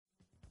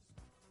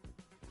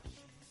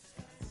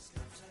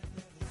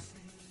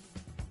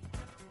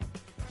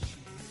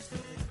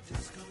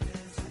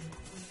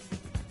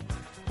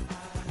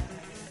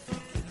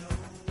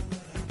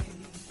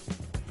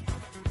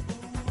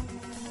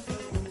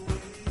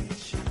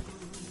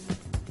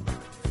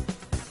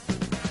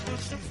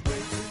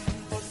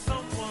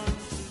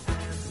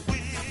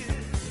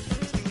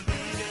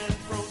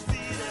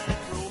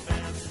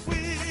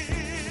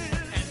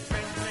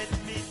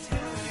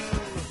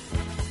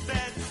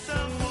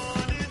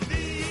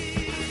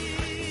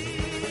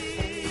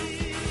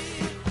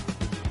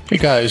Hey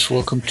guys,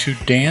 welcome to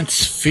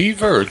Dance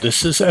Fever.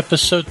 This is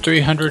episode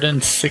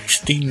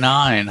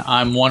 369.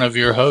 I'm one of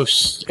your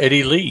hosts,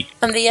 Eddie Lee.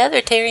 I'm the other,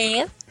 Terry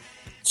Ann.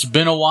 It's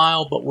been a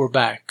while, but we're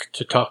back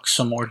to talk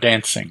some more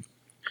dancing.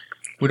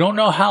 We don't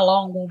know how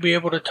long we'll be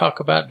able to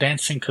talk about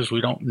dancing because we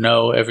don't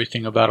know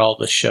everything about all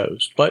the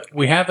shows. But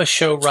we have a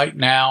show right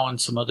now and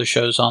some other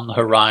shows on the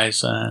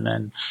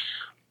horizon.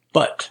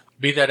 But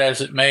be that as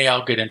it may,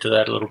 I'll get into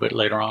that a little bit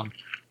later on.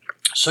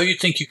 So You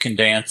Think You Can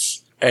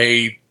Dance,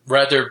 a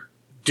rather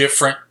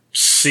different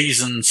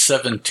season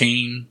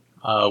 17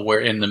 we're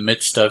in the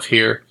midst of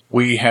here.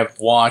 We have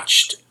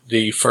watched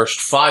the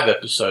first 5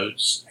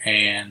 episodes,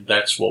 and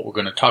that's what we're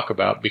going to talk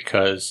about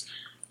because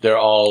they're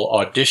all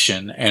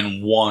audition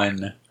and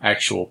one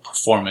actual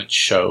performance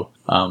show.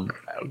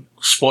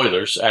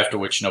 Spoilers, after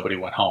which nobody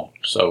went home.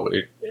 So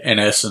it, in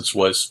essence,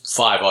 was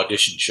 5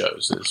 audition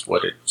shows is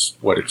what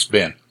it's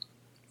been.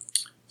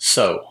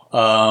 So,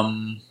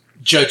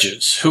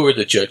 judges. Who are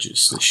the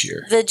judges this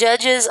year? The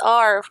judges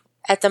are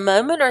at the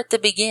moment or at the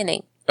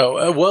beginning?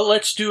 Oh, well,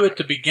 let's do at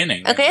the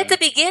beginning. Okay, at the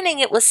beginning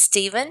it was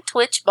Steven,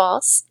 Twitch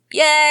boss.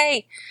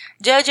 Yay!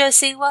 JoJo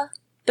Siwa.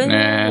 Boo.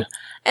 Nah.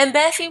 And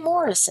Matthew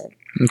Morrison.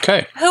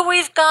 Okay. Who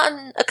we've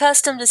gotten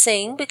accustomed to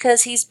seeing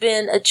because he's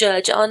been a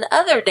judge on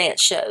other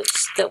dance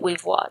shows that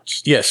we've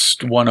watched. Yes,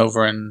 one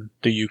over in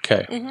the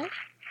UK. Mm-hmm.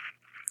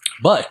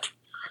 But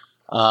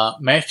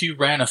Matthew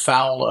ran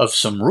afoul of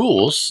some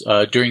rules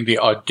during the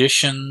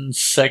audition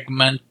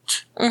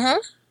segment. Mm-hmm.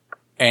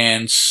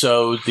 And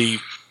so the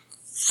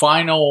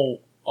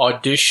final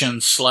audition /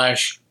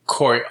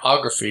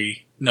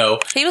 choreography, no.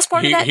 He was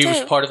part of that, He too. was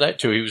part of that,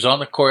 too. He was on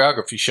the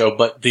choreography show,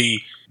 but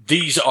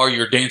These Are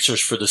Your Dancers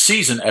for the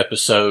Season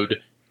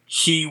episode,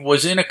 he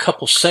was in a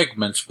couple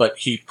segments, but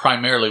he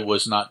primarily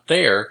was not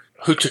there.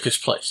 Who took his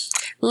place?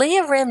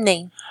 Leah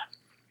Remini.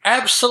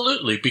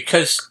 Absolutely,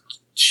 because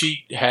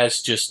she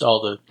has just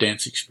all the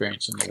dance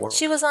experience in the world.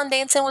 She was on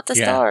Dancing with the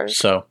Stars.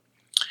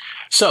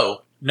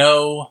 So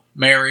no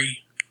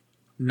Mary,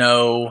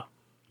 no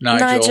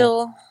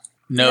Nigel.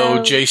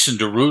 No Jason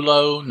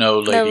Derulo, no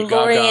Lady Gaga.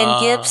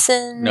 Marianne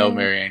Gibson. No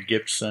Marianne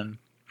Gibson.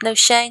 No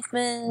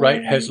Shankman.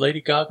 Right? Has Lady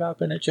Gaga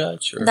been a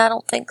judge? Or I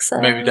don't think so.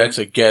 maybe that's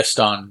a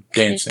guest on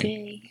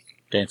Dancing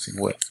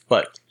with.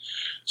 But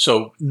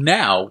so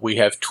now we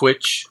have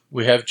Twitch,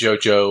 we have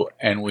JoJo,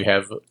 and we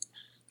have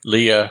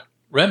Leah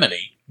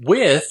Remini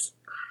with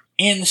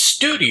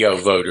in-studio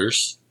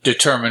voters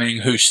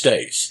determining who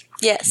stays.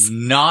 Yes.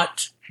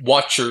 Not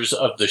watchers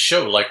of the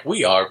show like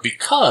we are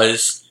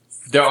because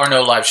there are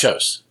no live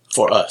shows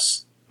for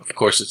us. Of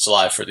course, it's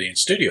live for the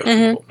in-studio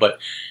people, but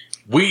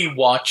we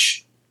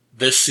watch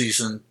this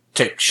season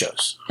taped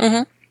shows.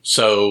 Mm-hmm.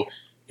 So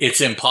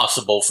it's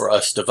impossible for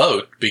us to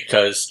vote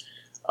because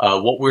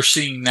what we're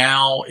seeing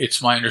now,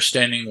 it's my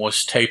understanding,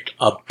 was taped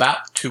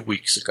about 2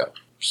 weeks ago.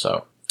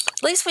 So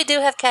at least we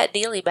do have Kat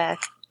Deely back.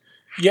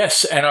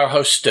 yes, and our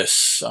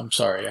hostess. I'm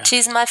sorry.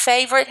 She's my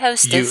favorite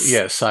hostess.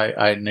 Yes,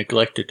 I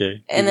neglected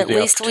to. And at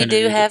least we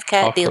do have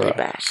Kat Deely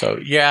back. So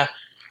yeah,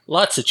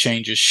 lots of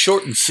changes.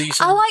 Shortened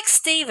season. I like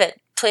Steven,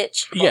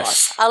 Twitch boss.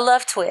 Yes. I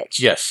love Twitch.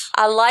 Yes.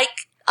 I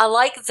like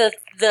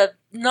the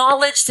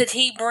knowledge that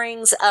he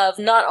brings of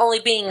not only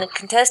being a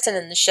contestant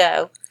in the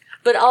show,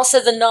 but also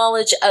the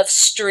knowledge of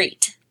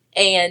street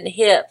and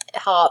hip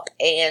hop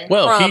and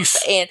crump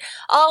and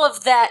all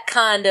of that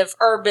kind of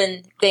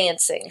urban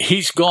dancing.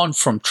 He's gone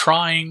from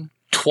trying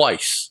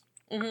twice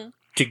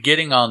to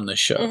getting on the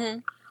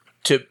show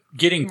to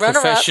getting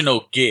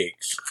professional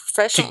gigs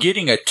to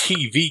getting a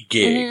TV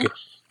gig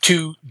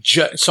to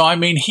so I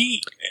mean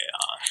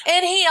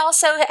and he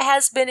also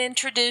has been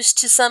introduced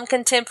to some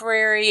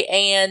contemporary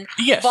and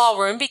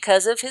ballroom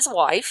because of his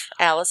wife,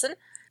 Allison.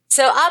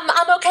 So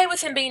I'm okay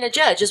with him being a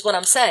judge, is what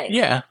I'm saying.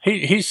 Yeah,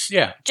 he's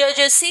JoJo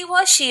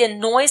Siwa, she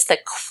annoys the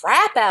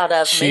crap out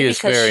of me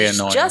because very she's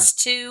annoying.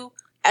 Just too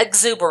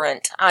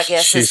exuberant, I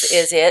guess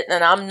is it,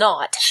 and I'm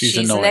not. She's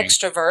an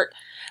extrovert.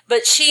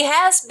 But she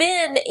has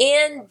been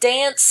in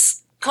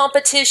dance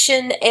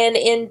competition and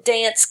in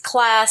dance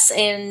class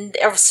and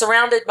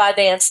surrounded by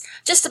dance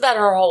just about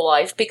her whole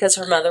life because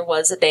her mother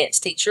was a dance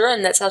teacher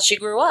and that's how she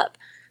grew up.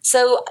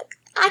 So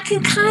I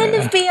can kind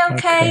of be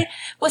okay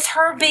with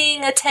her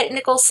being a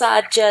technical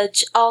side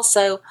judge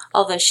also,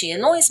 although she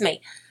annoys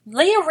me.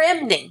 Leah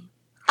Remini.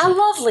 I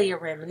love Leah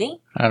Remini.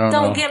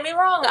 Don't get me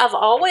wrong. I've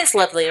always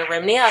loved Leah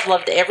Remini. I've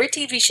loved every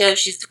TV show.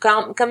 She's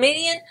a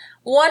comedian.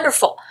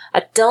 Wonderful.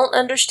 I don't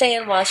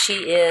understand why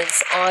she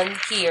is on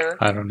here.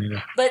 I don't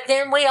either. But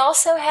then we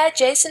also had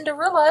Jason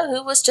Derulo,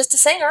 who was just a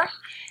singer.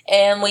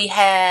 And we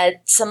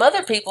had some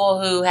other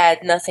people who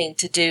had nothing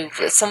to do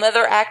with some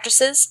other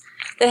actresses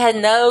that had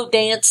no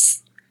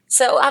dance.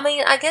 So, I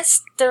mean, I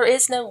guess there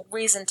is no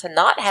reason to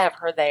not have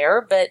her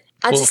there, but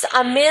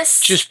I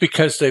miss... Just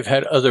because they've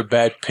had other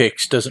bad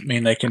picks doesn't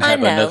mean they can have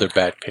another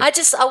bad pick.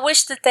 I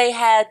wish that they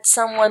had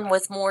someone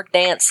with more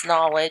dance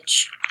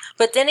knowledge.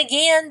 But then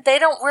again, they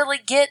don't really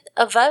get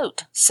a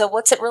vote. So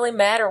what's it really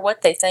matter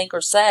what they think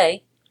or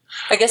say?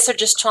 I guess they're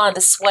just trying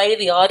to sway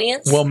the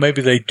audience. Well,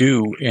 maybe they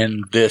do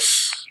in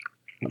this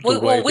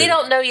We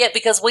don't know yet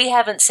because we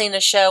haven't seen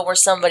a show where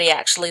somebody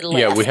actually left.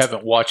 Yeah, we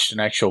haven't watched an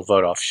actual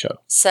vote-off show.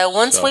 So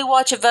once we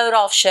watch a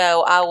vote-off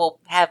show, I will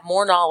have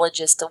more knowledge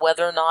as to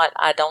whether or not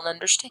I don't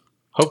understand.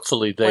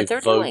 Hopefully they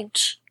vote doing.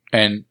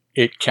 And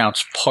it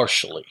counts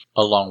partially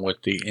along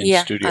with the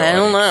in-studio audience. I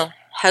don't know.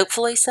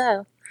 Hopefully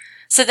so.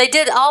 So they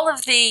did all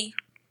of the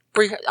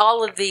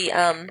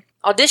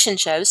audition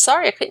shows.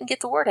 Sorry, I couldn't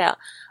get the word out.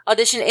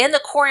 Audition and the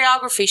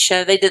choreography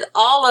show. They did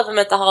all of them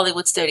at the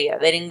Hollywood studio.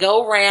 They didn't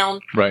go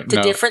around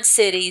to different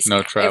cities.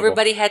 No travel.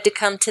 Everybody had to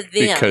come to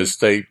them. Because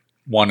they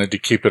wanted to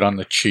keep it on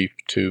the cheap,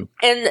 too.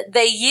 And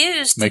they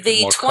used the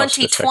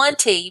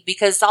 2020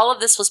 because all of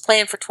this was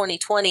planned for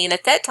 2020. And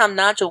at that time,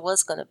 Nigel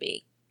was going to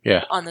be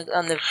on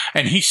the.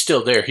 And he's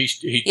still there. He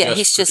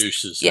just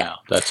produces now.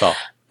 That's all.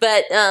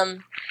 But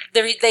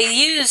they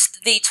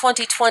used the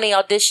 2020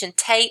 audition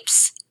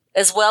tapes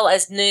as well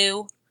as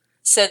new.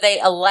 So they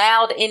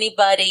allowed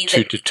anybody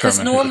to determine. Because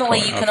normally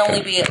you can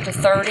only be up to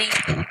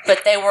 30,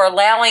 but they were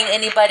allowing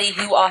anybody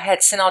who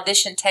had sent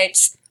audition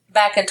tapes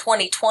back in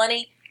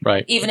 2020,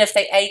 right? Even if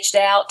they aged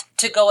out,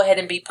 to go ahead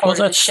and be part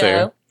of the show.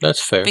 Fair.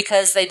 That's fair.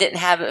 Because they didn't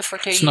have it for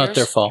 2 years. It's not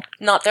their fault.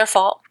 Not their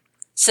fault.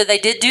 So they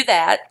did do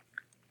that.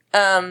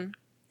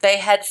 They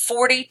had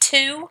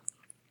 42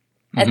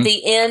 at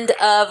the end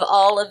of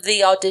all of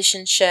the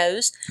audition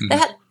shows.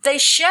 They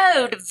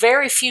showed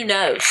very few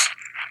no's.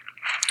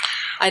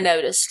 I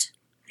noticed.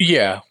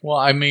 Yeah, well,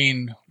 I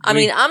mean,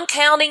 I'm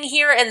counting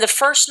here, and the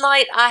first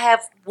night I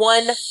have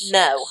 1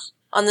 no.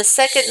 On the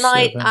second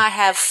night, I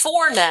have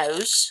 4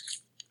 no's.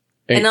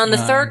 8, and on the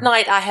 9, third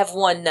night, I have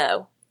 1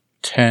 no.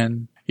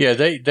 10. Yeah,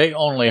 they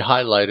only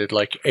highlighted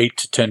like 8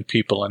 to 10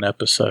 people an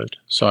episode.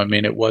 So, I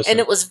mean, it wasn't. And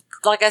it was,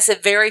 like I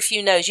said, very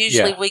few no's.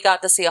 Usually we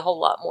got to see a whole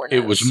lot more no's.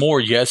 It was more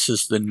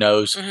yeses than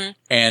no's,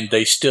 and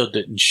they still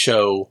didn't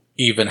show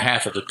even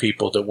half of the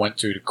people that went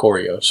through the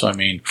choreo. So, I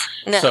mean,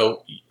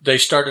 so they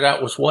started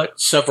out with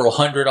several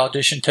hundred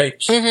audition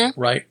tapes,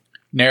 right?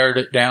 Narrowed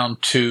it down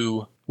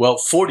to,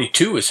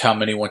 42 is how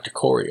many went to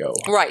choreo.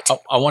 Right.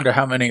 I wonder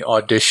how many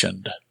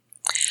auditioned.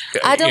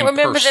 I don't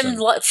remember them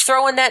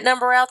throwing that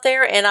number out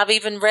there, and I've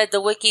even read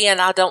the wiki, and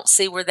I don't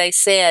see where they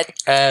said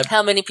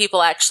how many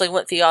people actually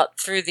went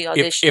through the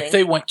auditioning. If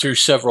they went through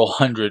several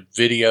hundred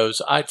videos,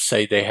 I'd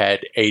say they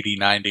had 80,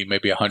 90,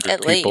 maybe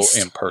 100 people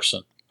in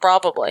person.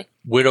 Probably.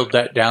 Whittled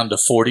that down to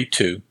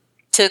 42.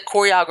 To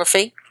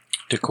choreography.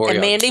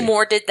 And Mandy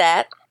Moore did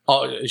that.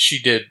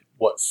 She did,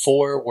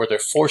 4? Were there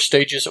 4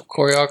 stages of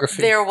choreography?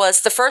 There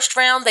was. The first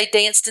round, they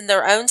danced in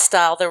their own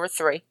style. There were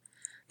 3.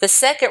 The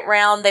second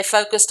round, they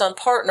focused on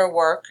partner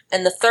work,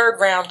 and the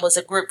third round was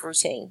a group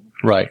routine.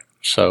 Right.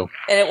 So.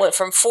 And it went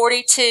from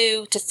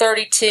 42 to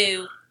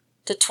 32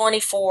 to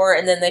 24,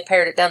 and then they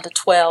pared it down to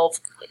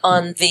 12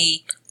 on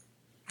the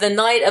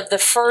night of the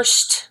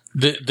first.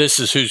 This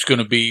is who's going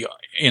to be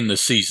in the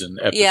season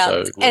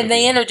episode. Yeah, and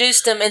they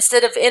introduced them.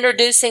 Instead of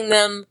introducing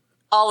them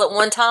all at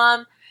one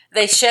time,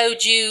 they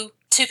showed you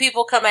 2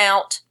 people come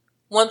out.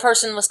 One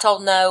person was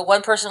told no.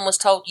 One person was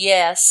told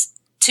yes.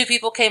 2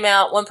 people came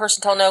out, 1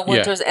 person told no,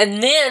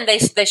 and then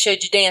they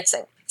showed you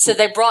dancing. So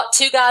they brought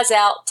 2 guys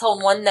out,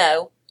 told 1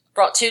 no,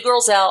 brought 2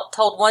 girls out,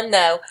 told 1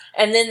 no,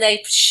 and then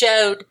they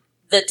showed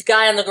the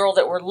guy and the girl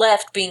that were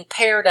left being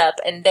paired up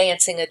and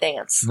dancing a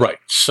dance. Right.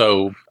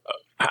 So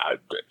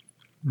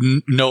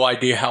no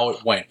idea how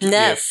it went.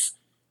 No. If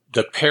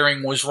the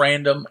pairing was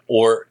random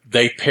or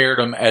they paired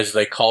them as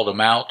they called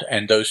them out,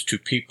 and those 2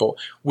 people,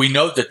 we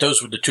know that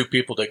those were the 2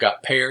 people that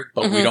got paired,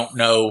 but we don't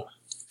know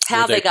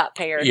how they got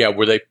paired. Yeah,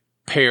 were they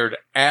paired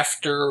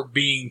after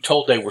being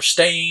told they were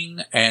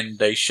staying, and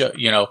they show,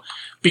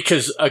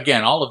 because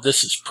again, all of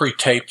this is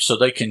pre-taped, so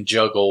they can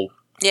juggle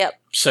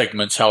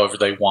segments however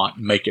they want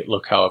and make it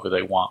look however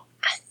they want.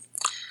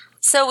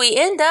 So we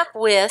end up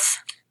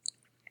with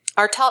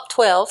our top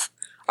 12.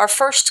 Our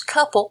first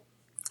couple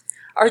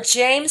are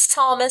James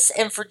Thomas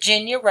and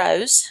Virginia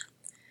Rose.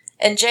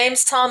 And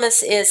James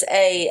Thomas is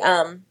a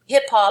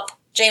hip-hop,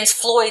 James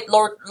Floyd,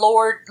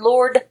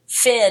 Lord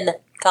Finn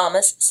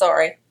Thomas,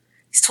 sorry.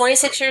 He's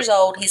 26 years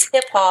old. He's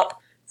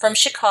hip-hop from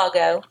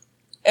Chicago.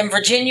 And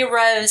Virginia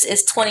Rose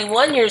is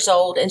 21 years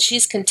old, and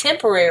she's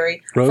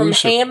contemporary from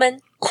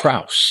Hammond.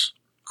 Krause.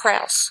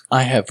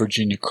 I have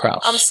Virginia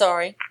Krause. I'm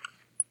sorry.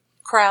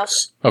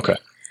 Krause. Okay.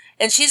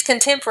 And she's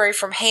contemporary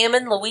from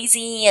Hammond,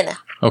 Louisiana.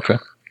 Okay.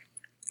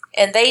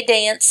 And they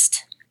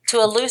danced to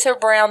a Luther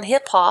Brown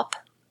hip-hop.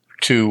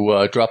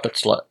 To Drop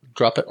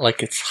It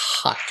Like It's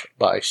Hot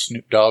by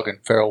Snoop Dogg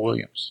and Pharrell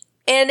Williams.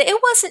 And it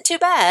wasn't too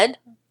bad.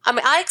 I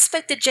mean, I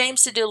expected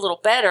James to do a little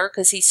better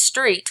because he's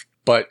street.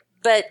 But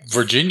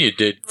Virginia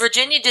did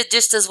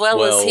just as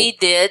well as he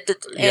did.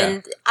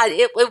 And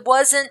it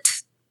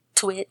wasn't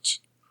Twitch.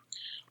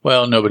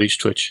 Well, nobody's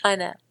Twitch. I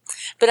know.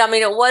 But, I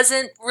mean, it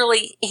wasn't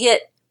really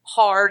hit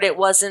hard. It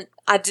wasn't.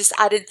 I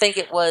didn't think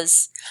it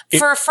was.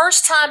 For a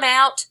first time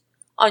out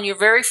on your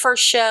very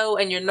first show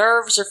and your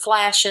nerves are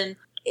flashing,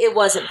 it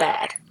wasn't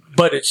bad.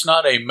 But it's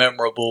not a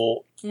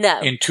memorable.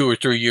 No. In 2 or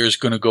 3 years,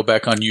 going to go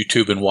back on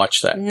YouTube and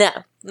watch that. No.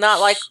 Not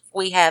like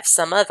we have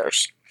some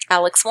others.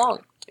 Alex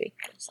Wong. be.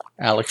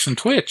 Alex and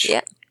Twitch.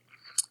 Yeah.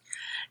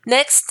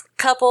 Next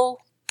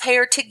couple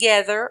paired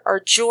together are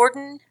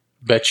Jordan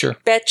Betcher.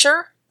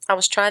 I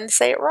was trying to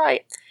say it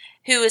right.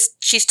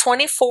 She's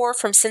 24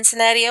 from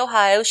Cincinnati,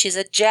 Ohio. She's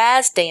a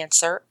jazz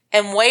dancer.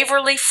 And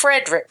Waverly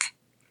Fredericks,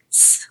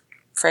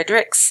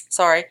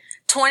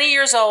 20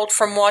 years old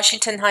from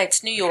Washington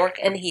Heights, New York,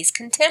 and he's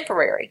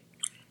contemporary.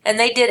 And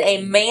they did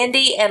a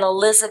Mandy and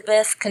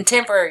Elizabeth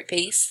contemporary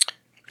piece.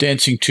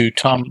 Dancing to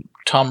Tom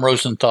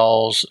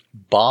Rosenthal's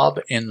Bob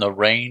in the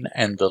Rain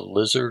and the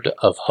Lizard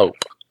of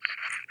Hope.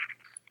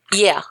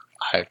 Yeah.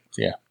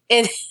 Yeah.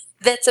 And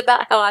that's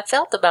about how I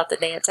felt about the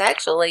dance,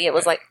 actually. It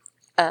was like,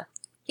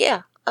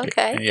 yeah,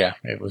 okay. Yeah,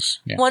 it was.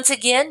 Yeah. Once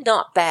again,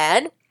 not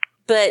bad,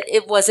 but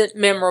it wasn't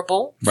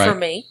memorable for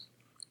me.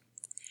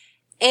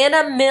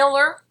 Anna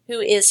Miller, who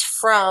is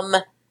from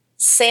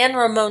San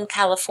Ramon,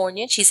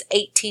 California. She's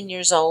 18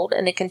 years old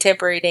and a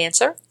contemporary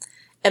dancer.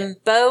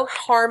 And Bo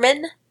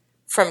Harmon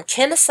from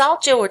Kennesaw,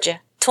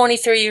 Georgia,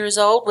 23 years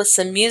old with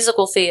some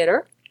musical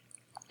theater.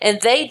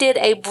 And they did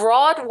a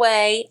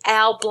Broadway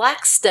Al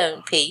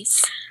Blackstone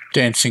piece.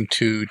 Dancing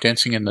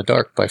in the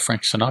Dark by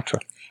Frank Sinatra.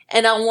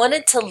 And I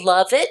wanted to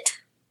love it.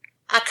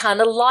 I kind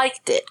of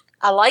liked it.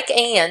 I like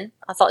Anne.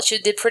 I thought she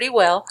did pretty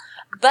well.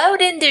 Bo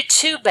didn't do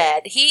too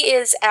bad. He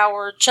is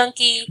our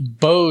chunky...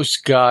 Bo's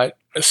got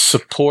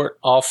support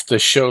off the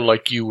show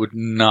like you would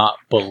not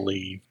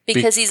believe.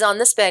 Because he's on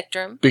the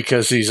spectrum.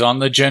 Because he's on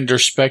the gender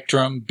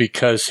spectrum.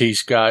 Because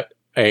he's got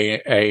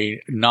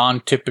a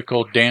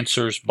non-typical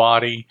dancer's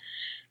body.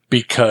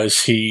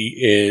 Because he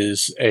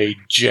is a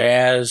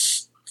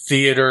jazz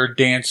theater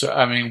dancer.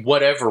 I mean,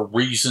 whatever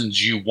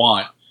reasons you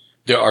want,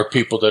 there are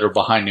people that are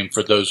behind him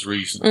for those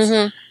reasons.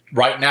 Mm-hmm.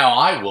 Right now,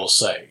 I will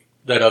say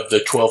that of the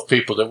 12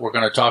 people that we're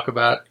going to talk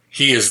about,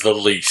 he is the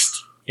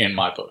least in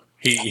my book.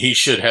 He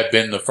should have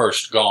been the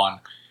first gone,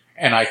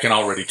 and I can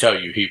already tell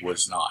you he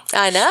was not.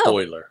 I know.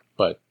 Spoiler,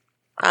 but...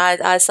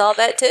 I saw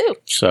that too.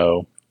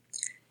 So...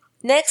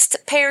 Next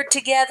paired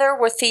together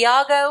were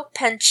Thiago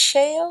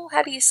Pacheco.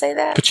 How do you say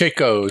that?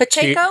 Pacheco.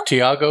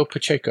 Thiago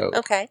Pacheco.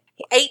 Okay.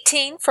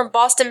 18 from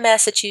Boston,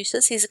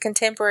 Massachusetts. He's a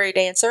contemporary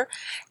dancer.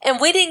 And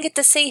we didn't get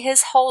to see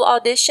his whole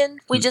audition.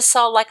 We just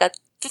saw like a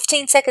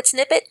 15-second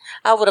snippet.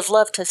 I would have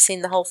loved to have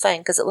seen the whole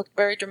thing because it looked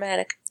very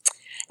dramatic.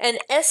 And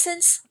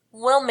Essence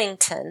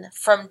Wilmington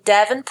from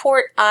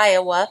Davenport,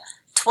 Iowa,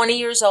 20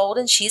 years old,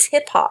 and she's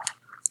hip-hop.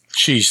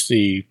 She's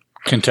the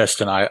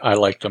contestant I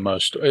like the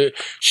most.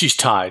 She's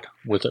tied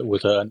with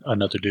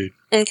another dude.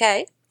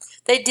 Okay.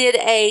 They did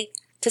a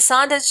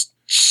Tassandra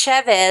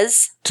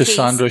Chavez piece.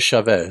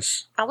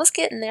 I was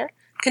getting there.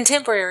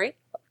 Contemporary.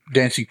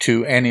 Dancing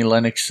to Annie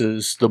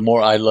Lennox's The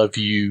More I Love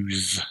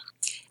Yous.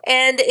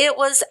 And it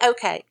was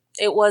okay.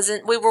 It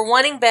wasn't, we were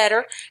wanting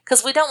better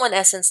because we don't want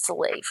Essence to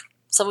leave.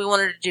 So we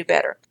wanted her to do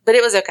better. But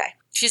it was okay.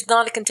 She's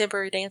not a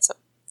contemporary dancer.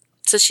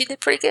 So she did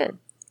pretty good.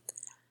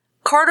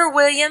 Carter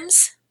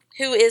Williams,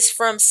 who is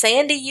from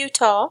Sandy,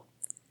 Utah,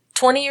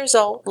 20 years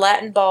old,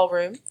 Latin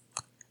ballroom.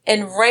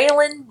 And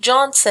Raylan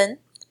Johnson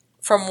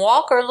from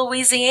Walker,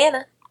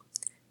 Louisiana,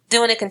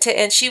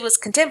 and she was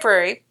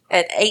contemporary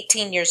at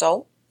 18 years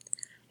old.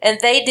 And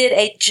they did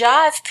a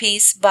jive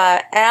piece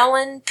by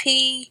Alan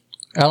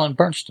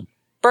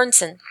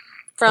Bernson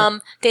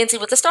from Dancing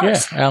with the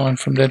Stars. Yeah, Alan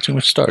from Dancing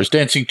with the Stars.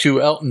 Dancing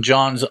to Elton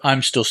John's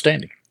I'm Still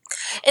Standing.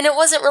 And it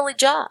wasn't really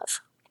jive.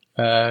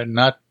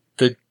 Not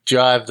the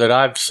jive that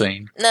I've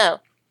seen. No.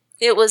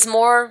 It was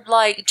more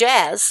like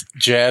jazz.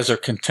 Jazz or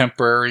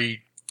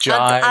contemporary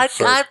jive.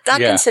 I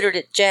considered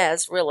it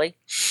jazz, really.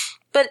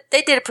 But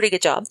they did a pretty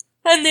good job.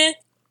 And then,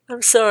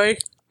 I'm sorry,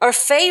 our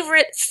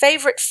favorite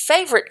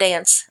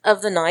dance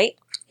of the night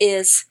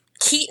is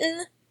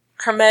Keaton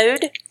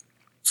Kermode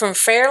from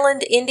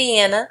Fairland,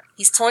 Indiana.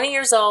 He's 20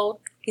 years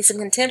old. He's a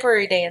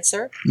contemporary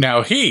dancer.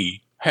 Now,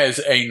 he has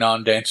a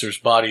non-dancer's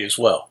body as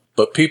well.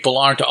 But people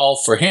aren't all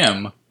for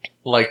him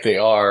like they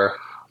are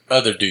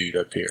other dude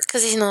up here.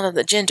 Because he's not on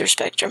the gender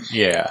spectrum.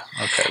 Yeah,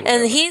 okay.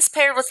 And he's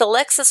paired with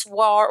Alexis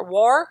War,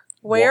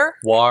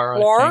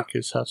 I think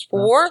is how it's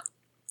pronounced.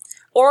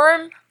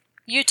 Orem,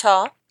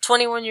 Utah,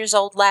 21 years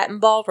old, Latin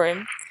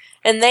ballroom.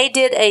 And they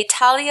did a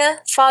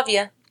Talia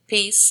Favia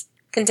piece,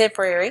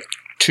 contemporary.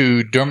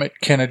 To Dermot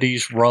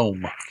Kennedy's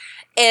Rome.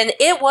 And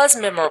it was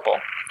memorable.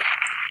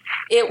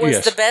 It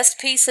was the best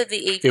piece of the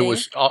evening. It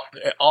was,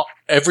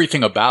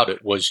 everything about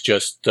it was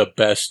just the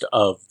best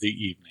of the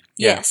evening.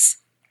 Yes.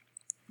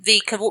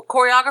 The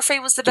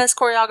choreography was the best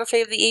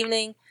choreography of the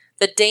evening.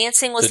 The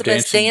dancing was the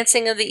best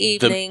dancing of the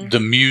evening. The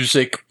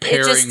music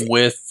pairing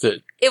with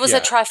the... It was a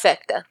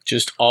trifecta.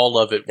 Just all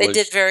of it. They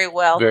did very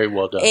well. Very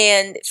well done.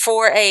 And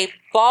for a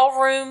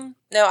ballroom...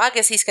 No, I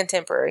guess he's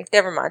contemporary.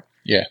 Never mind.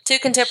 Yeah. Two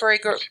contemporary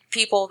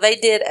people. They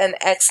did an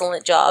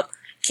excellent job.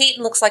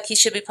 Keaton looks like he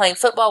should be playing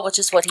football, which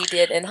is what he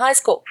did in high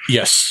school.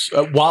 Yes.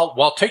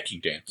 While taking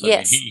dance.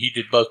 Yes. I mean, he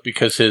did both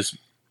because his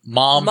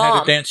mom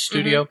had a dance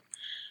studio. Mm-hmm.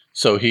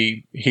 So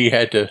he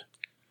had to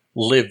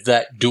live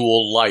that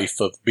dual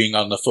life of being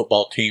on the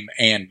football team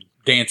and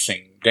dance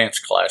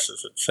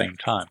classes at the same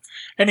time.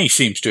 And he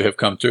seems to have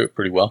come through it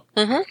pretty well.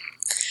 Mm-hmm.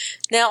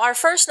 Now, our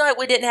first night,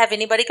 we didn't have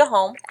anybody go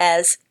home,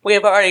 as we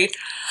have already,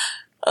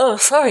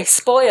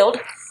 spoiled.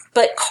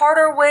 But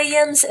Carter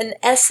Williams and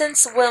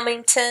Essence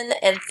Wilmington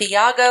and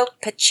Thiago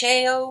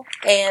Pacheco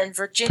and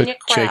Virginia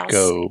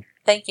Krause,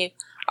 thank you,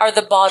 are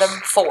the bottom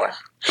 4,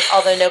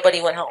 although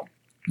nobody went home.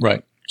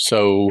 Right.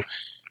 So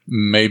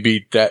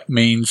maybe that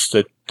means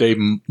that they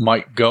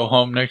might go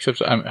home next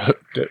episode. I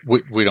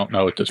mean, we don't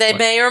know at this point. They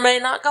may or may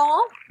not go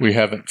home. We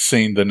haven't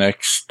seen the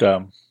next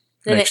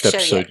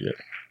episode yet,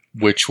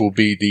 which will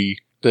be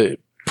the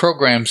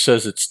program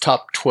says it's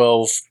Top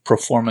 12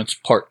 Performance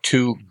Part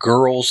 2,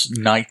 Girls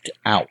Night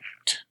Out.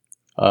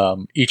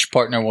 Each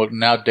partner will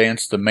now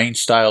dance the main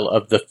style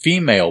of the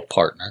female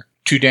partner.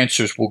 2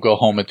 dancers will go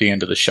home at the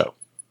end of the show.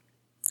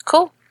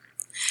 Cool.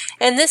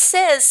 And this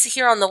says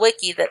here on the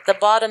wiki that the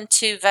bottom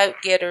 2 vote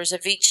getters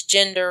of each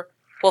gender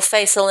will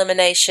face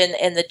elimination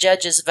in the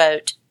judges'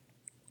 vote,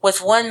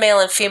 with 1 male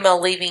and female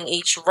leaving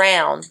each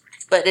round,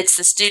 but it's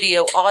the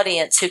studio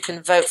audience who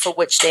can vote for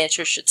which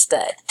dancer should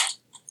stay.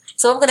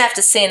 So I'm going to have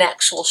to see an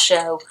actual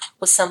show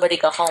with somebody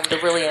go home to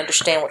really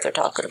understand what they're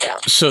talking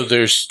about. So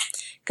there's...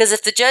 Because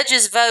if the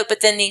judges vote,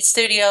 but then the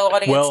studio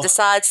audience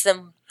decides,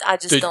 then I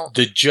just don't.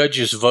 The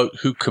judges vote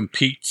who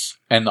competes,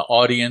 and the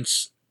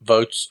audience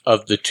votes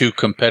of the 2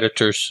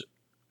 competitors,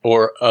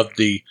 or of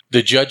the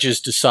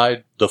judges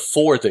decide the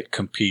 4 that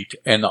compete,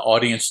 and the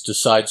audience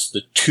decides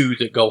the 2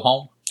 that go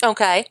home.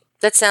 Okay.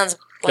 That sounds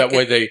like that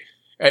way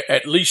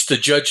at least the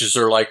judges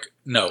are like,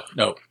 no,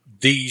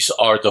 these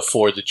are the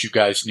 4 that you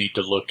guys need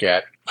to look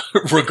at,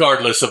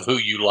 regardless of who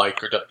you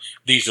like.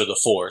 These are the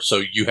 4, so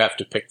you have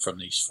to pick from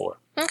these 4.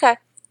 Okay.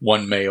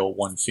 1 male,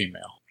 1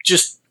 female.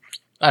 Just,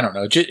 I don't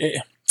know.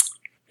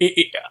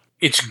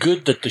 It's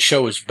good that the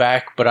show is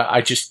back, but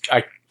I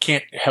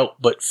can't help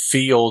but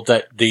feel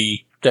that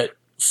that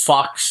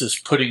Fox is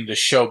putting the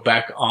show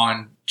back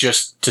on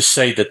just to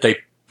say that they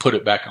put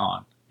it back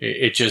on.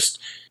 It just,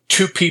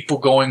 2 people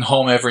going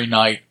home every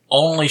night,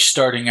 only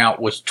starting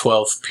out with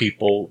 12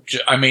 people.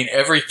 I mean,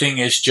 everything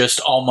is just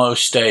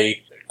almost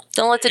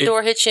don't let the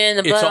door hit you in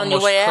the butt on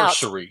your way out.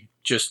 It's almost cursory.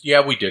 Just,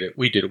 yeah, we did it.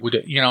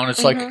 And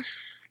it's like,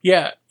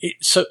 yeah.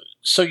 So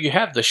you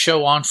have the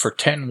show on for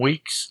 10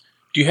 weeks.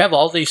 Do you have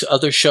all these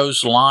other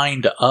shows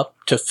lined up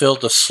to fill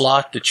the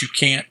slot that you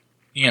can't,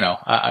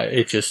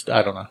 I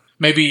don't know.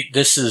 Maybe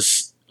this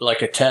is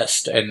like a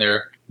test and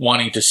they're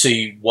wanting to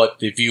see what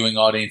the viewing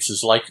audience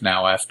is like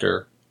now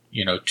after,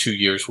 2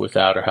 years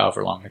without, or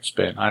however long it's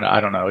been. I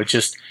don't know.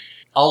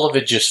 All of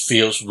it just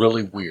feels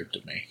really weird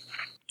to me.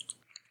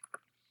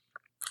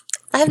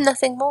 I have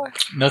nothing more.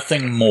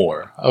 Nothing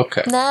more.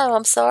 Okay. No,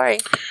 I'm sorry.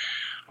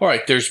 All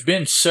right. There's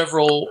been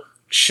several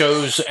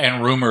shows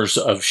and rumors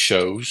of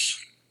shows.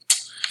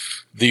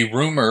 The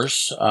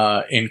rumors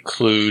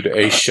include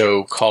a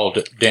show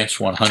called Dance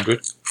 100.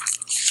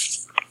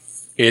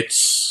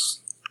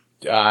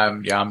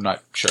 I'm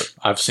not sure.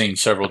 I've seen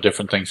several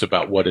different things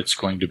about what it's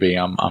going to be.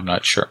 I'm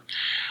not sure.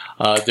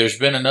 There's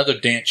been another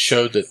dance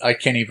show that I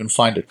can't even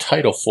find a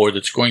title for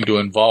that's going to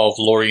involve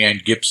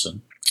Lorianne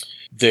Gibson.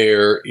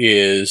 There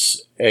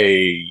is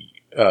the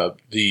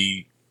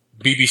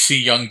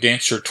BBC Young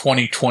Dancer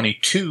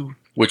 2022,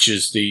 which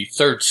is the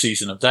 3rd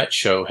season of that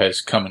show, has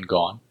come and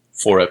gone.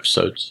 4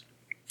 episodes.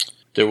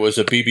 There was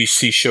a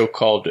BBC show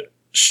called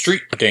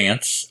Street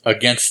Dance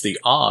Against the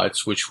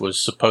Odds, which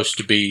was supposed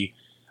to be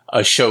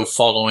a show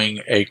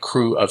following a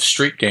crew of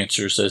street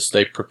dancers as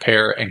they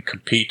prepare and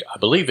compete, I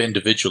believe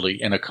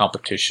individually, in a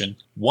competition.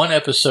 1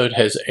 episode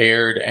has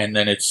aired, and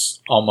then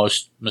it's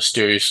almost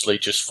mysteriously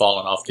just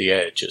fallen off the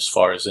edge as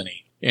far as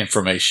any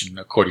information,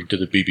 according to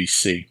the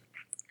BBC.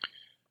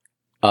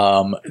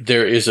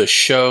 There is a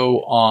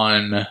show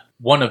on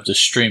one of the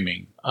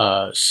streaming,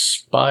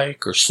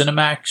 Spike or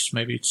Cinemax,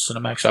 maybe it's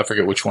Cinemax, I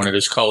forget which one it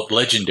is, called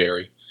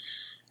Legendary.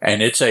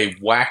 And it's a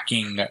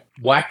whacking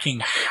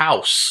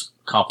house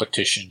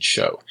competition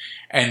show.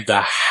 And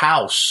the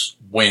house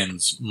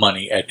wins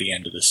money at the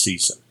end of the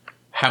season.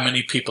 How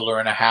many people are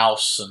in a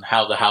house and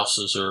how the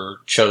houses are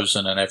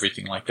chosen and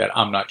everything like that,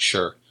 I'm not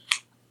sure.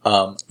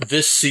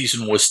 This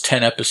season was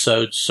 10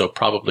 episodes, so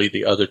probably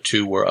the other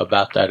 2 were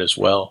about that as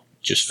well.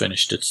 Just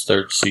finished its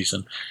 3rd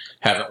season.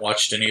 Haven't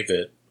watched any of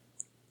it.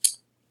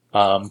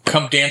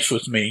 Come Dance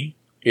With Me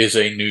is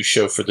a new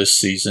show for this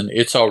season.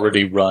 It's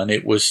already run.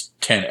 It was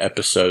 10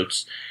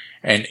 episodes.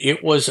 And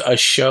it was a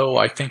show,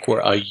 I think, where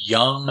a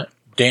young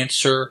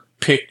dancer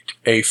picked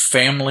a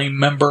family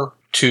member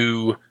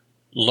to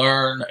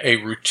learn a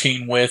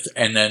routine with,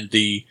 and then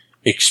the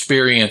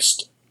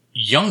experienced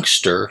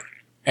youngster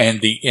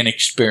and the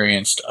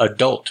inexperienced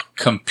adult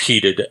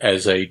competed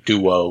as a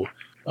duo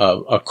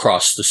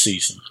across the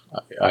season,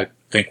 I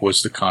think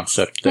was the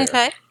concept there.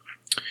 Okay.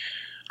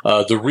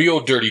 The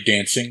Real Dirty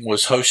Dancing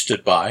was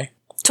hosted by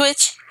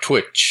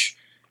Twitch.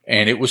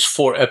 And it was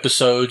 4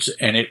 episodes,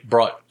 and it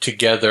brought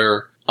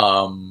together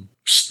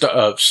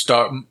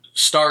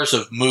stars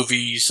of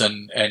movies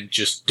and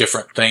just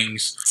different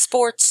things.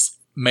 Sports.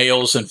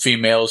 Males and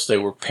females, they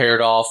were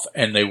paired off,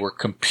 and they were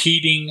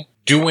competing,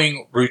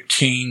 doing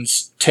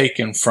routines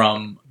taken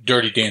from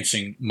Dirty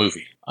Dancing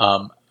movie.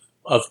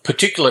 of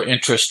particular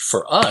interest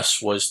for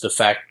us was the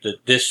fact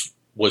that this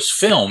was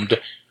filmed,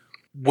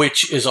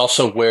 which is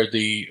also where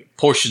the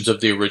portions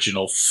of the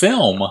original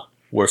film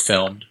were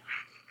filmed,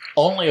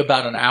 only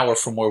about an hour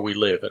from where we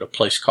live at a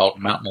place called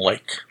Mountain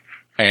Lake.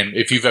 And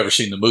if you've ever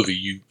seen the movie,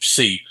 you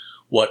see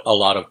what a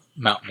lot of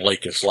Mountain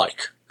Lake is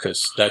like,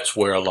 because that's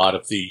where a lot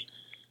of the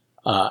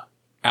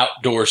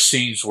outdoor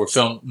scenes were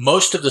filmed.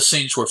 Most of the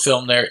scenes were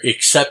filmed there,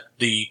 except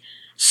the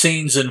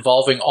scenes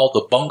involving all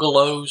the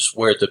bungalows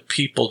where the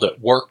people that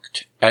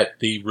worked at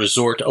the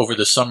resort over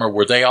the summer,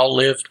 where they all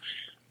lived.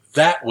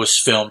 That was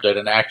filmed at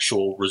an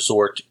actual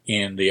resort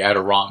in the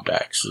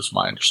Adirondacks, is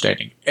my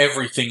understanding.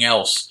 Everything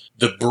else,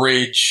 the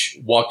bridge,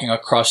 walking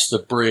across the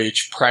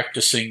bridge,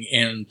 practicing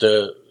in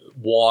the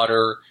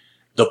water,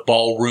 the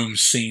ballroom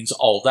scenes,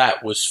 all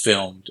that was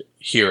filmed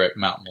here at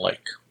Mountain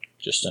Lake,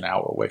 just an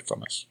hour away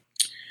from us.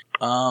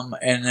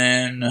 And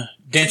then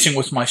Dancing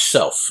with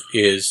Myself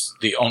is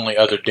the only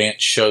other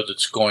dance show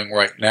that's going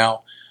right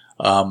now.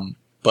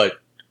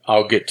 But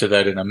I'll get to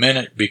that in a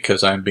minute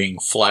because I'm being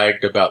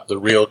flagged about the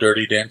real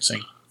Dirty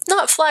Dancing.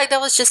 Not flagged.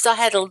 That was just I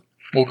had a.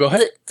 Well, go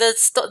ahead.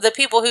 The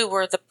people who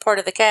were the part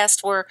of the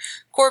cast were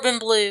Corbin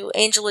Bleu,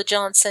 Angela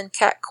Johnson,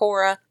 Kat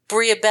Cora,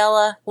 Bria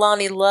Bella,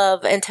 Lonnie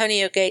Love,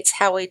 Antonio Gates,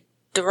 Howie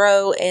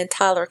Duro, and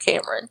Tyler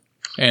Cameron.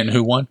 And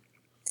who won?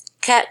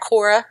 Kat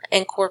Cora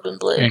and Corbin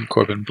Bleu. And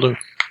Corbin Bleu.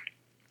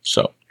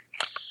 So,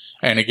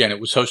 and again, it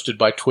was hosted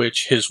by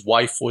Twitch. His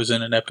wife was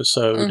in an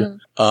episode.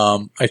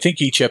 Mm-hmm. I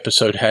think each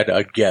episode had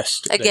a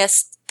guest. A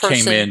guest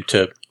person. Came in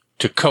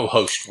to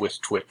co-host with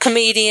Twitch.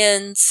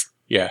 Comedians.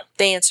 Yeah.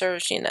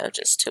 Dancers,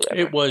 just whoever.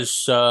 It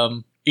was,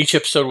 each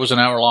episode was an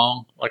hour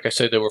long. Like I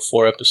said, there were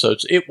 4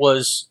 episodes. It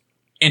was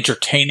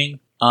entertaining.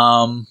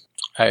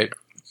 It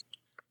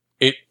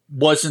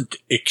wasn't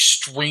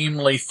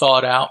extremely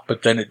thought out,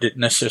 but then it didn't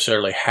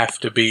necessarily have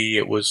to be.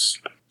 It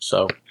was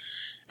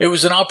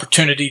an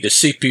opportunity to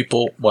see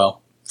people,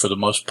 well, for the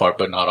most part,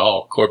 but not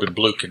all. Corbin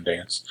Bleu can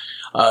dance.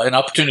 An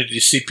opportunity to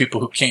see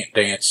people who can't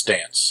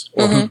dance,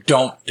 or who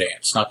don't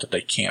dance. Not that they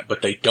can't,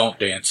 but they don't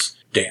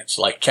dance,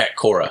 like Kat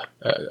Cora.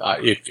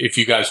 If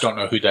you guys don't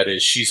know who that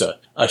is, she's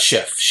a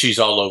chef. She's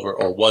all over,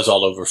 or was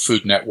all over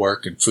Food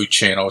Network and Food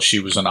Channel. She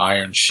was an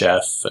Iron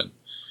Chef and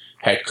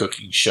had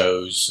cooking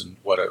shows and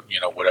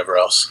whatever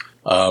else.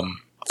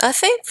 I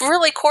think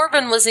really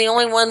Corbin was the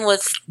only one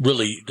with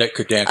that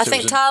could dance. I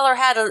think Tyler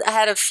had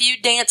a few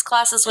dance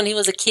classes when he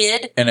was a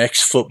kid. An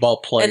ex-football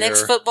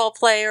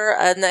player,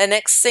 an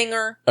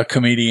ex-singer, a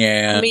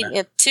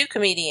comedian, 2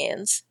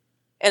 comedians,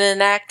 and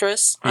an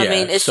actress. Yeah,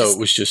 it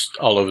was just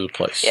all over the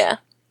place. Yeah,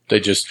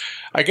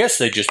 I guess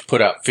they just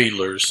put out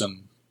feelers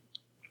and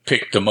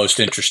picked the most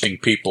interesting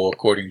people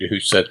according to who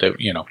said that.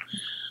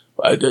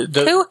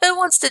 Who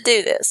wants to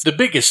do this? The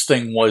biggest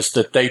thing was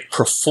that they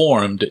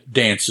performed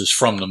dances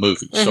from the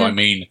movie. Mm-hmm.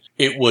 So,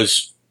 it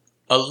was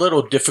a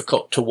little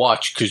difficult to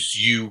watch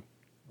because you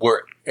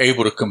were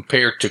able to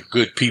compare to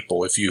good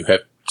people if you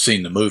have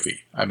seen the movie.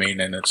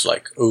 And it's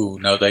like, ooh,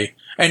 no, they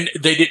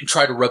didn't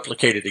try to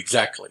replicate it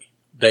exactly.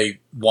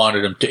 They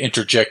wanted them to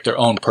interject their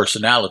own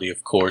personality,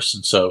 of course.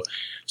 And so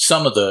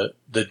some of the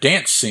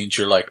dance scenes,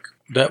 you're like,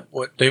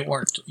 they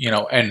weren't,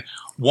 and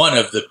one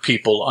of the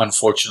people,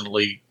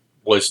 unfortunately,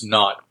 was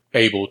not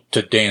able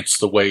to dance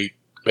the way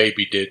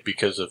Baby did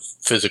because of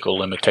physical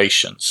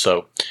limitations.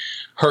 So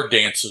her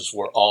dances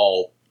were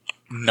all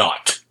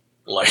not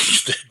like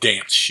the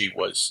dance she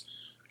was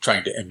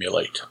trying to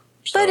emulate.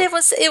 So, but it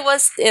was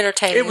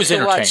entertaining. It was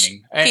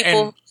entertaining.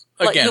 People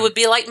and again, who would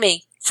be like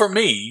me. For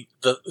me,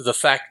 the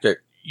fact that,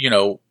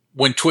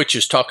 when Twitch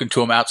is talking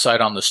to him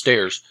outside on the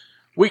stairs,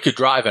 we could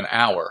drive an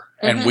hour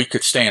and we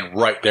could stand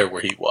right there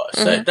where he was.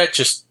 Mm-hmm. That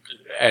just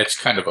adds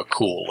kind of a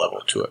cool level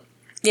to it.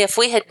 Yeah, if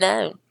we had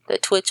known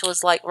that Twitch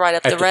was like right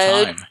up the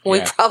road, we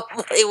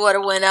probably would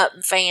have went up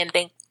and fanned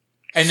him.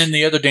 And then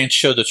the other dance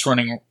show that's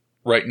running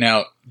right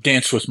now,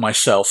 Dance with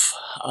Myself.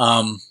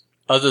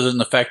 Other than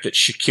the fact that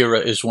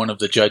Shakira is one of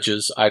the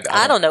judges, I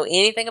don't know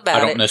anything about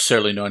it. I don't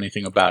necessarily know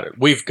anything about it.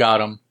 We've got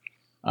them.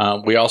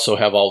 We also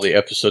have all the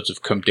episodes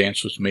of Come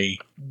Dance With Me.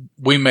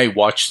 We may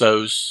watch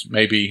those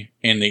maybe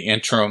in the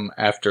interim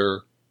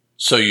after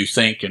So You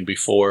Think and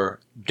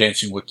before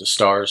Dancing with the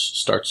Stars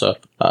starts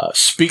up.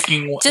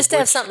 Just to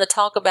have something to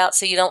talk about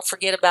so you don't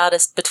forget about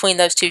us between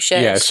those 2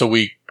 shows. Yeah, so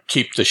we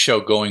keep the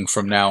show going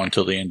from now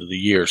until the end of the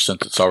year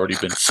since it's already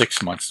been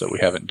 6 months that we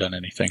haven't done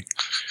anything.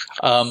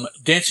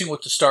 Dancing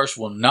with the Stars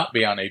will not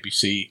be on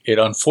ABC. It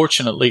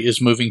unfortunately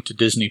is moving to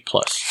Disney+.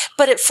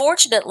 But it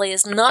fortunately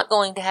is not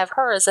going to have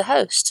her as a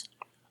host.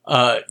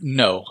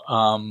 No.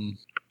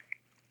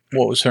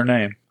 What was her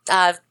name?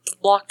 I've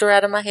blocked her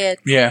out of my head.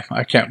 Yeah,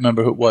 I can't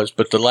remember who it was,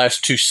 but the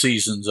last 2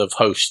 seasons of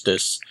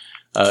Hostess,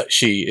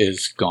 she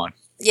is gone.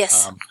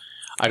 Yes.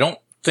 I don't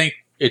think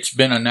it's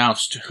been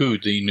announced who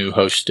the new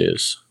host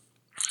is.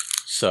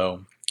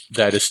 So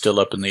that is still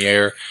up in the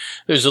air.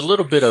 There's a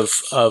little bit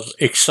of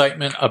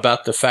excitement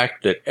about the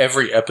fact that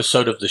every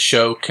episode of the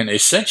show can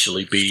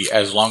essentially be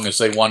as long as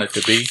they want it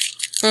to be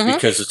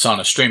because it's on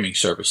a streaming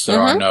service.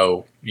 There are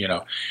no,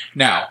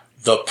 Now,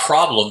 The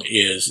problem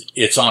is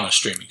it's on a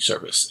streaming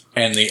service,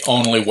 and the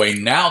only way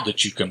now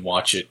that you can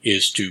watch it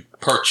is to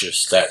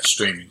purchase that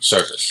streaming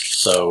service.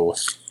 So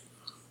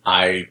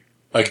I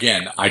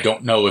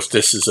don't know if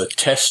this is a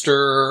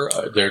tester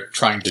they're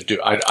trying to do.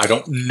 I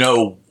don't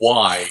know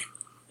why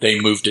they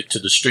moved it to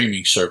the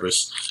streaming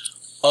service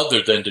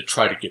other than to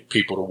try to get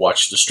people to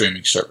watch the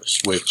streaming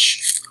service,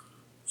 which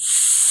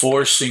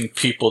forcing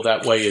people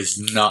that way is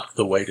not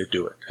the way to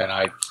do it. And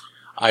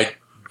I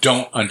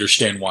don't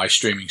understand why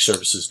streaming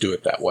services do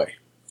it that way.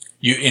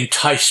 You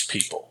entice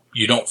people.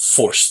 You don't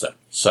force them.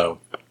 So,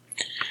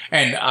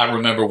 and I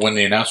remember when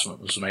the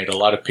announcement was made, a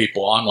lot of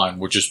people online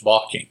were just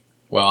balking.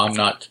 Well, I'm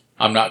not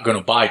going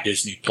to buy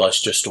Disney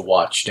Plus just to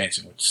watch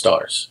Dancing with the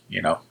Stars,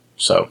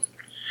 So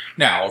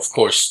now, of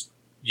course,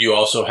 you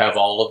also have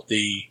all of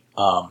the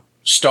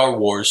Star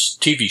Wars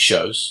TV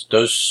shows.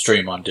 Those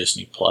stream on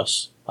Disney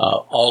Plus.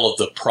 All of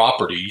the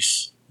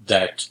properties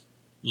that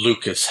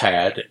Lucas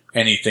had,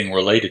 anything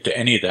related to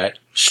any of that,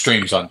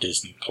 streams on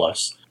Disney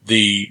Plus.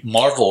 The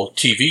Marvel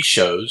TV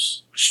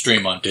shows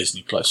stream on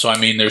Disney Plus. So, I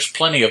mean, there's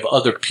plenty of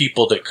other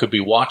people that could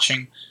be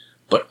watching,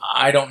 but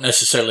I don't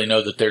necessarily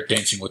know that they're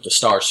Dancing with the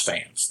Stars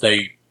fans.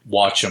 They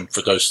watch them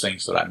for those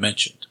things that I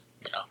mentioned.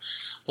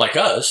 Like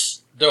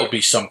us, there'll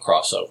be some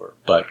crossover,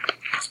 but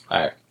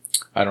I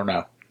don't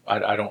know.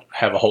 I don't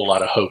have a whole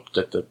lot of hope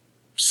that the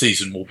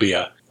season will be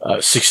a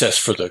success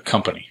for the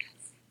company.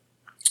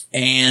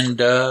 And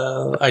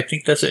I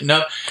think that's it.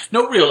 No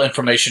real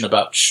information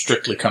about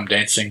Strictly Come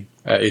Dancing.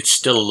 It's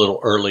still a little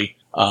early.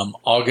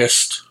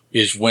 August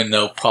is when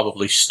they'll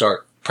probably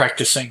start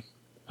practicing,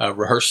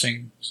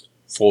 rehearsing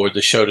for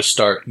the show to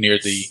start near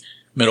the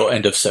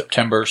end of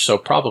September. So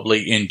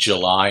probably in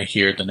July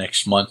here, the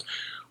next month,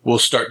 we'll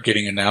start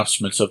getting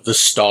announcements of the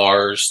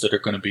stars that are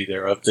going to be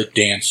there, of the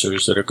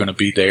dancers that are going to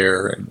be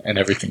there, and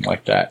everything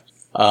like that.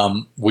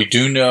 We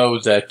do know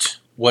that,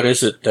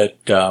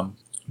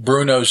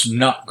 Bruno's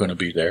not going to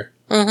be there.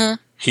 Mm-hmm.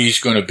 He's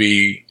going to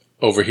be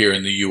over here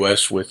in the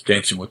U.S. with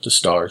Dancing with the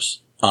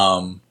Stars.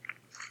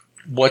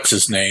 What's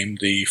his name?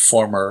 The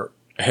former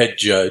head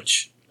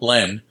judge,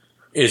 Len,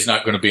 is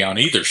not going to be on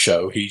either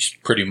show. He's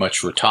pretty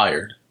much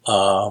retired.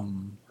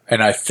 And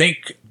I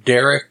think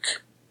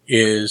Derek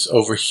is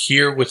over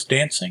here with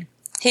dancing.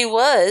 He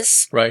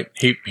was. Right.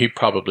 He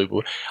probably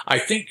would. I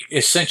think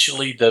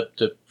essentially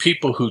the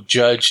people who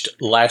judged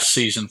last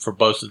season for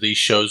both of these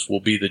shows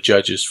will be the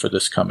judges for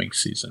this coming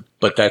season.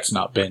 But that's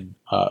not been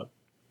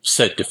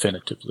said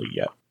definitively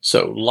yet.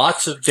 So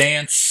lots of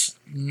dance.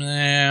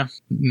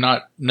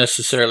 Not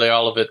necessarily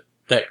all of it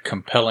that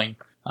compelling.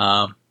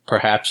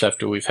 Perhaps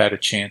after we've had a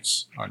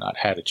chance, or not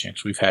had a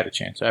chance, we've had a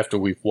chance. After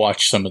we've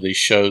watched some of these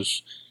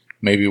shows,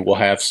 maybe we'll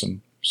have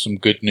some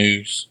good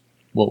news.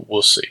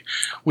 We'll see.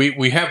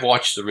 We have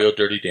watched The Real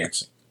Dirty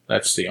Dancing.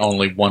 That's the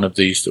only one of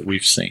these that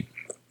we've seen.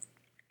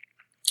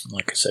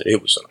 Like I said, it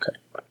was okay.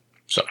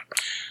 So,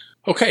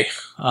 okay.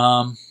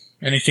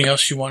 Anything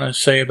else you want to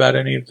say about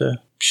any of the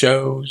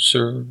shows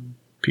or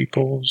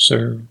peoples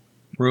or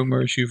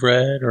rumors you've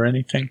read or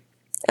anything?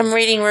 I'm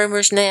reading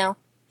rumors now.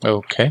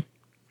 Okay.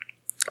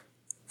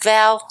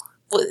 Val,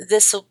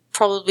 this will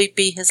probably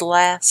be his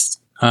last.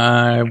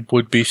 I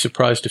would be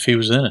surprised if he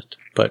was in it,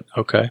 but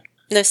okay.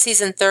 No,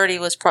 season 30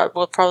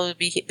 will probably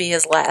be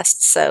his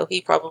last, so he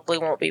probably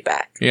won't be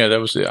back. Yeah, that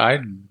was. I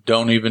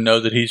don't even know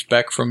that he's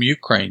back from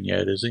Ukraine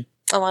yet, is he?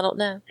 Oh, I don't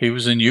know. He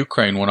was in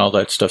Ukraine when all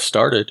that stuff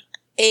started.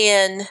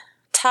 And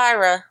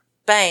Tyra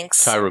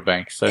Banks.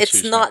 That's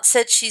it's not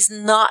said she's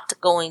not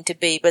going to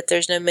be, but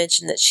there's no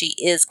mention that she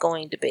is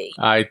going to be.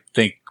 I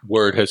think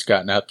word has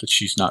gotten out that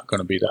she's not going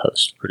to be the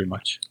host, pretty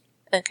much.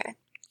 Okay.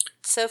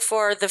 So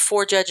far, the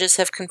 4 judges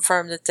have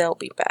confirmed that they'll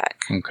be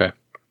back. Okay.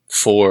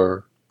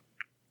 For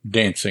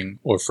dancing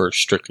or for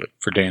Strictly?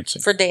 For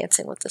dancing. For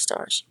Dancing with the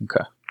Stars.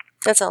 Okay.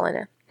 That's all I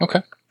know.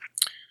 Okay.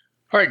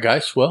 All right,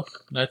 guys. Well,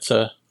 that's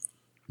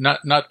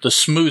not the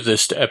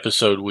smoothest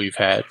episode we've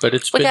had, but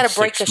it's been 6 months. We got to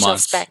break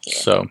ourselves back in.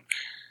 So,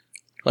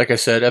 like I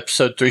said,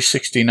 episode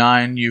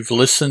 369 you've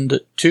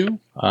listened to.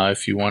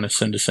 If you want to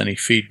send us any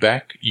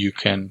feedback, you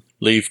can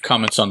leave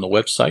comments on the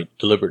website,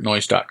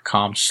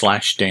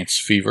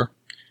 deliberatenoise.com/dancefever.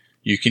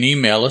 You can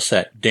email us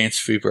at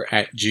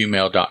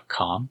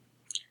dancefever@gmail.com.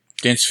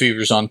 Dance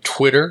Fever's on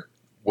Twitter,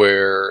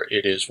 where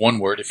it is one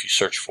word if you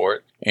search for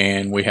it.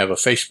 And we have a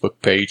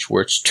Facebook page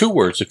where it's 2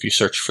 words if you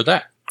search for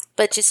that.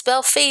 But you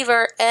spell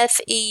fever,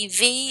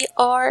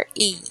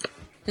 F-E-V-R-E,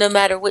 no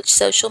matter which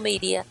social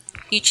media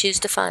you choose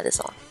to find us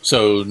on.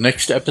 So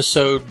next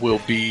episode will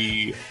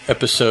be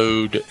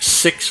episode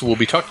 6. We'll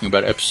be talking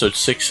about episode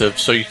 6 of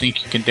So You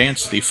Think You Can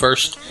Dance, the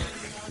first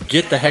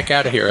Get the Heck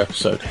Out of Here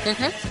episode.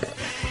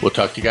 Mm-hmm. We'll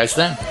talk to you guys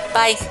then.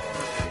 Bye.